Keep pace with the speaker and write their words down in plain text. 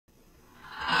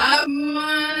What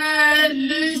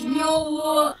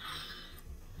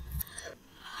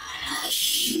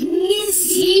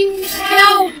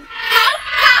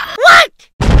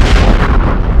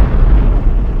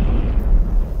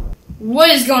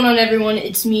is going on, everyone?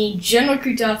 It's me, General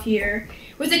Krutov here,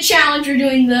 with a challenge. We're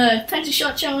doing the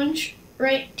PENTASHOT challenge,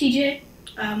 right, TJ?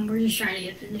 We're just trying to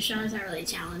get PENTASHOT. It's not really a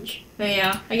challenge.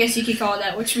 Yeah, I guess you could call it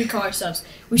that. What should we call ourselves?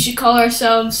 We should call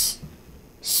ourselves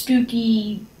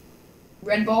Spooky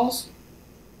Red Balls.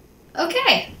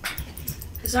 Okay.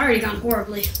 It's already gone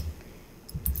horribly.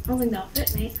 I don't think that'll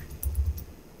fit, mate.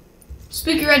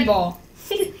 Spooky Red Ball.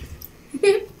 Can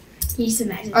you just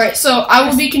imagine? Alright, so I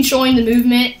will be controlling the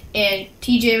movement, and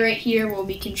TJ right here will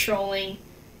be controlling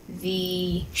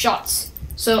the shots.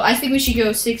 So I think we should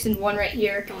go 6 and 1 right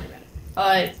here. Don't worry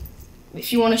about it.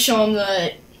 If you want to show them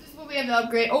this is what we have to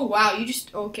upgrade. Oh wow, you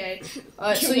just, okay.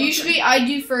 So usually I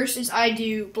do first is I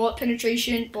do bullet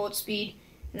penetration, bullet speed,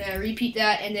 and then I repeat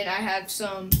that, and then I have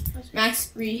some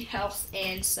max health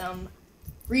and some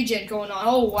regen going on.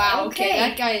 Oh wow, okay,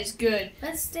 that guy is good.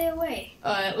 Let's stay away.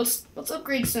 Let's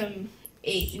upgrade some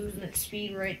 8 movement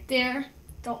speed right there.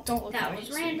 Don't look That at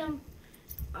was random.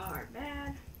 Or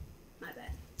bad. My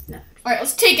bad. No. Alright,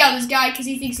 let's take out this guy because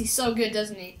he thinks he's so good,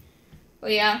 doesn't he?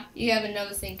 Well, yeah, you have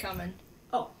another thing coming.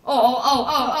 Oh.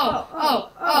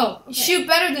 Okay. Shoot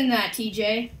better than that,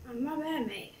 TJ. My bad,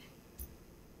 mate.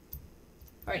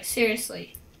 Alright,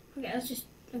 seriously. Okay, let's just...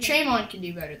 Okay. Traymon can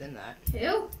do better than that.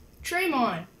 Who?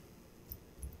 Traymon.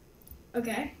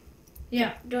 Okay.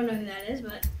 Yeah. Don't know who that is,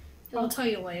 but... I'll tell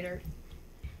you later.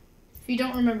 If you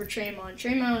don't remember Traymon,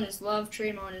 Traymon is love,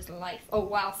 Traymon is life. Oh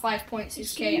wow,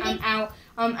 5.6k.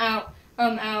 I'm out.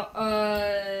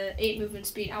 8 movement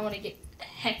speed. I want to get the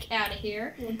heck out of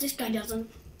here. Well, this guy doesn't.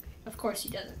 Of course he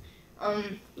doesn't.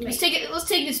 Let's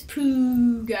take this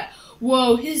poo guy.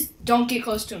 Whoa, don't get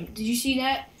close to him. Did you see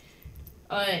that?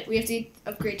 We have to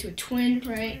upgrade to a twin,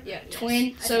 right? Yeah, yes,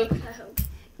 twin. So I hope.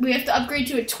 We have to upgrade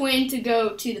to a twin to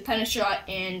go to the PENTASHOT,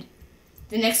 and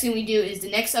the next thing we do is the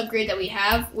next upgrade that we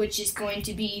have, which is going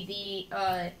to be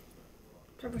the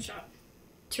Turbo shot.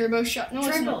 Turbo shot. No,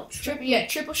 triple.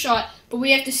 Triple shot. But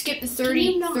we have to skip the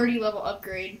 30 level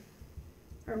upgrade.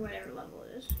 Or whatever level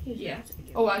it is. Yeah.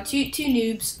 Oh wow, two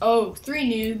noobs. Oh, 3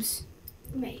 noobs.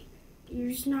 Mate,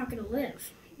 you're just not gonna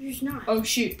live. You're just not. Oh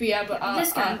shoot, but yeah, but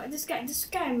this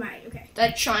guy might. Okay.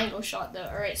 That triangle shot though.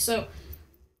 All right, so.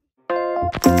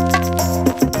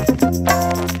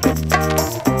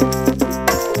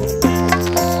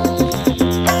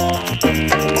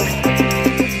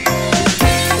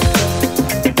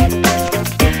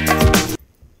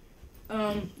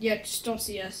 Yeah, just don't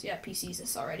see us. Yeah, PC sees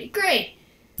us already. Great.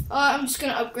 I'm just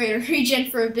gonna upgrade our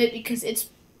regen for a bit because it's.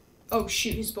 Oh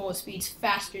shoot, his bullet speed's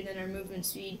faster than our movement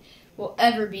speed will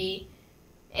ever be,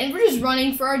 and we're just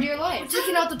running for our dear life. We're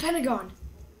taking out the Pentagon.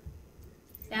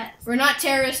 We're not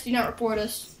terrorists. Do not report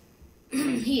us.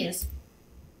 He is.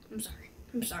 I'm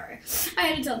sorry. I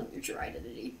had to tell him your true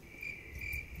identity.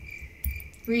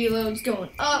 Reload's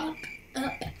going up.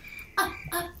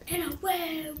 Up, and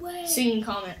away. Singing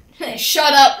comment.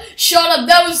 Shut up.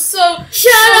 That was so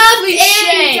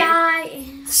cliche. And die.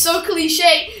 So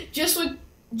cliche. Just when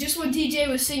TJ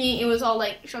was singing, it was all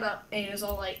like, shut up. And it was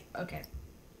all like, okay.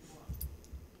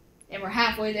 And we're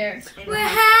halfway there. We're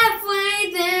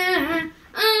halfway there.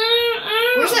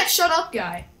 Where's that shut up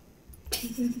guy?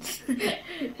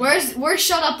 Where's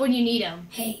shut up when you need him?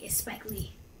 Hey, it's Spike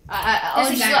Lee.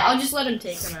 I'll just let him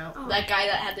take him out. Oh. That guy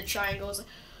that had the triangles.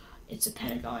 It's a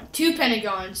Pentagon. 2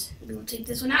 Pentagons. We'll take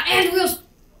this one out, and we'll...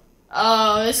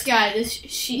 Oh, this guy,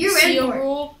 seal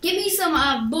rule. Give me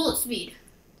some bullet speed.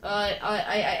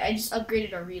 I just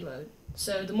upgraded our reload.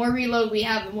 So the more reload we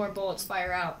have, the more bullets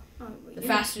fire out. Oh, the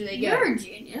faster they go. You're a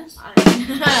genius.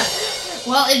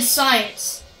 Well, it's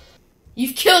science.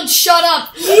 You've killed Shut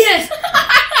Up. Yes.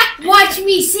 Watch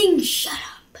me sing Shut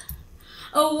Up.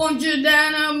 Oh, won't you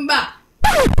down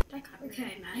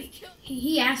Okay, Mike.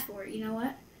 He asked for it. You know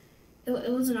what? He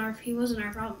wasn't our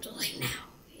problem until like now.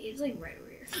 He's like right over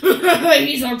here.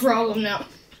 He's our problem now.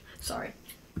 Sorry.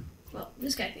 Well,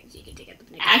 this guy thinks he can take out the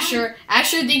Pentagon.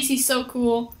 Asher thinks he's so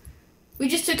cool. We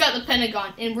just took out the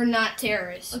Pentagon, and we're not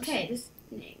terrorists. Okay,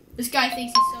 this guy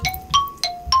thinks he's so.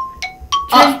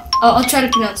 I'll try to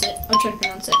pronounce it. All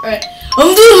right.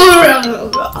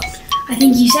 I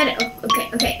think you said it.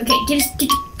 Okay. Get.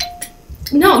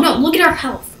 No. Look at our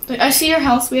health. I see our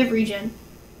health. We have regen.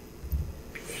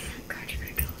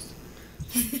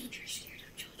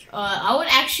 I would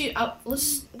actually.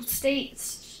 Let's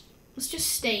just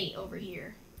stay over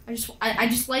here. I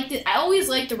just liked it. I always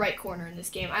like the right corner in this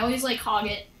game. I always like hog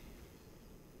it.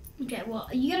 Okay, well,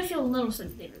 you gotta feel a little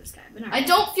sympathy for this guy, but not I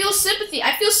don't feel sympathy.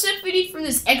 I feel sympathy from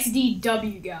this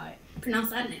XDW guy. pronounce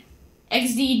that name.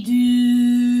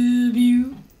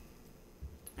 XDW.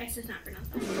 X does not pronounce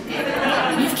that.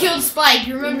 Okay. You've killed Spike.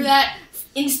 You remember that?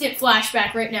 Instant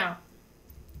flashback right now.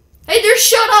 Hey, there's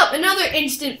Shut Up. Another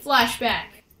instant flashback.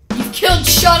 You've killed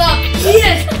Shut Up.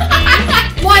 Yes.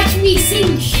 Watch me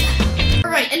sing.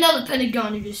 Alright, another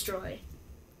Pentagon to destroy.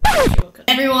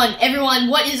 Everyone,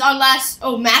 what is our last...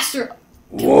 Oh, Master...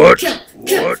 What? Kill.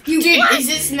 Dude, is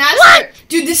this Master...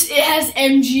 Dude, it has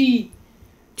MG.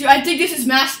 Dude, I think this is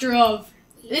Master of.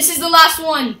 This is the last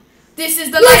one. This is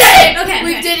the last it! one. Okay,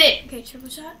 We okay. did it. Okay, triple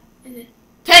shot. And then...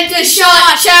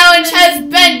 PENTASHOT challenge has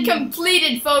been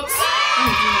completed, folks.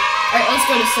 Alright, let's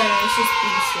go to center. Let's just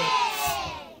beast it.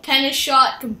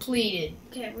 PENTASHOT completed.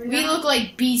 Okay, We look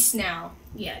like beasts now.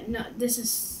 Yeah, no, this is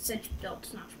such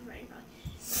built, not for fighting, probably.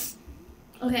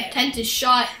 Okay.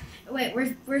 PENTASHOT. Wait,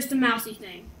 where's the mousy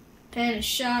thing?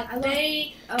 PENTASHOT.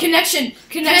 Oh. Connection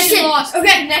lost.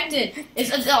 Okay. Connected.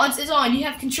 It's on. You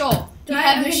have control. You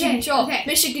have mission control. Okay.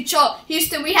 Mission control.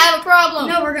 Houston, we have a problem.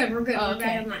 No, we're good. Oh, We're back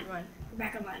okay. online. We're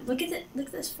back online. Look at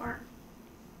this farm.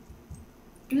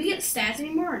 Do we get stats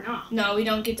anymore or not? No, we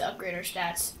don't get to upgrade our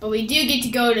stats, but we do get to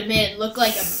go to mid, look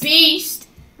like a beast.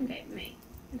 Okay, me.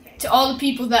 Okay. To all the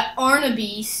people that aren't a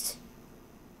beast.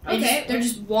 Okay. They're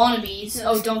just wannabes.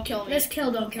 No, Oh, don't kill me. Let's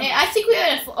kill, don't kill. Hey, I think we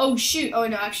had a... Oh, shoot. Oh,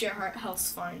 no, actually, our health's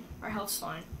fine. Our health's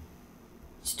fine.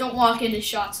 Just don't walk into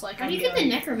shots like How do I'm you get the doing.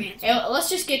 necromancer? Hey, let's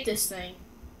just get this thing.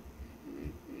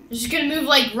 We're just gonna move,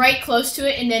 like, right close to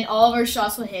it, and then all of our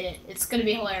shots will hit it. It's gonna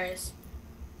be hilarious.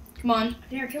 Come on.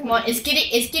 Come on. It's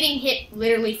getting hit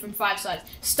literally from 5 sides.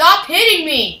 Stop hitting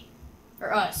me!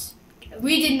 Or us.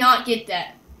 We did not get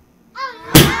that.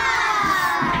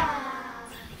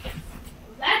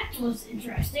 That was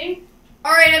interesting.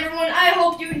 Alright, everyone. I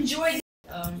hope you enjoyed.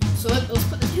 So let's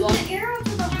put this block. the arrow to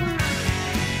the horn.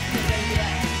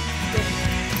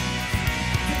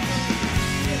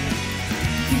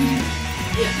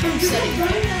 I'm setting.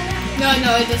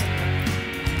 No, it doesn't.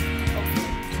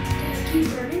 Keep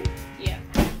burning. Yeah.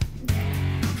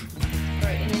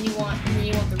 Alright, and then you want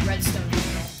the redstone.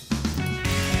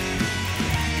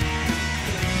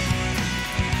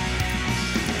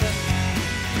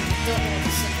 Don't know what the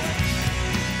symbol is.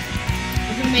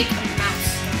 We're gonna make a mouse.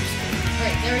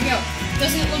 Alright, there we go.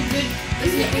 Doesn't it look good?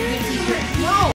 Doesn't it look good to you? No!